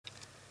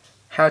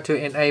how to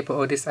enable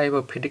or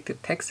disable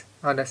predictive text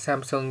on the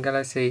Samsung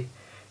Galaxy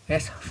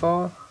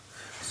S4.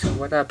 So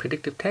what are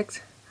predictive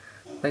text?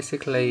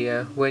 Basically,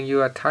 when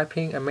you are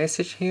typing a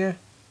message here,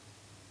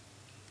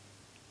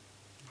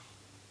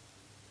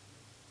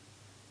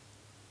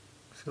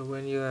 so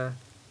when you are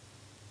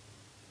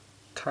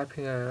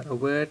typing a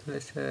word,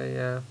 let's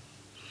say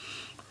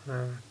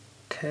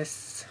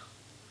test,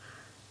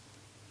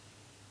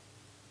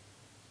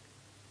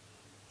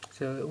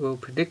 so it will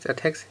predict a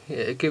text.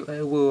 It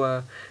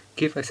will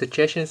give a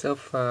suggestions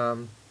of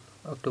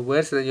the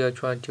words that you are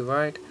trying to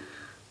write.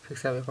 For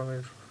example, if I'm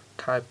going to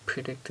type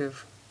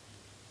predictive,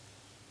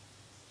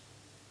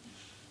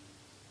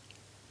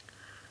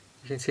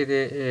 you can see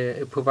that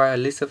it provides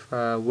a list of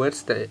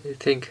words that you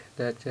think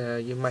that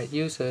you might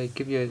use. So it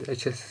gives you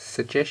just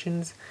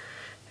suggestions,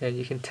 and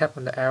you can tap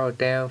on the arrow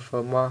down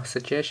for more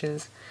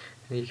suggestions,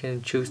 and you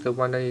can choose the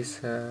one that is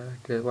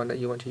the one that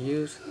you want to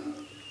use.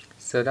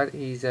 So that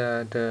is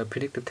the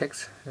predictive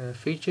text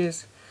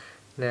features.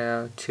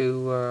 Now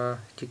to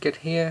get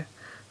here,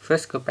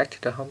 first go back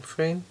to the home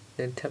screen,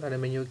 then tap on the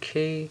menu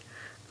key,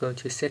 go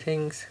to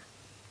settings,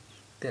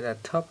 then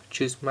at top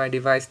choose my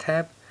device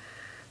tab.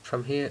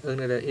 From here,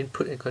 under the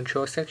input and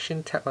control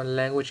section, tap on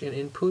language and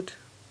input,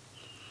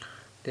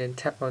 then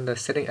tap on the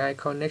setting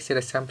icon next to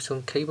the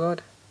Samsung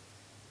keyboard.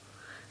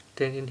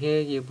 Then in here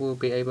you will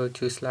be able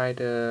to slide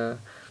the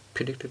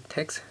predictive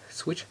text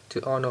switch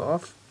to on or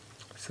off.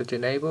 So to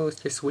enable,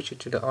 just switch it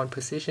to the on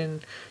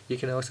position. You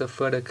can also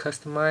further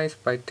customize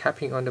by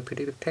tapping on the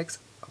predictive text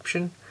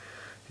option.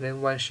 And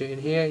then once you're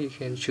in here, you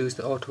can choose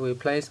the auto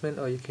replacement,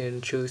 or you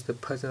can choose the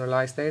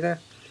personalized data.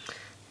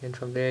 And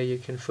from there you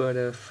can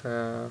further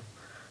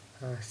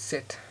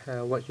set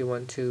what you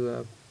want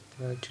to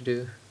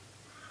do.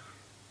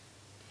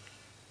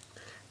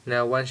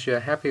 Now once you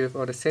are happy with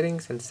all the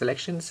settings and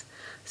selections,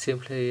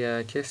 simply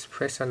just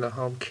press on the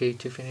home key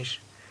to finish.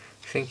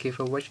 Thank you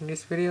for watching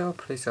this video.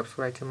 Please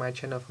subscribe to my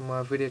channel for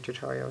more video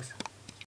tutorials.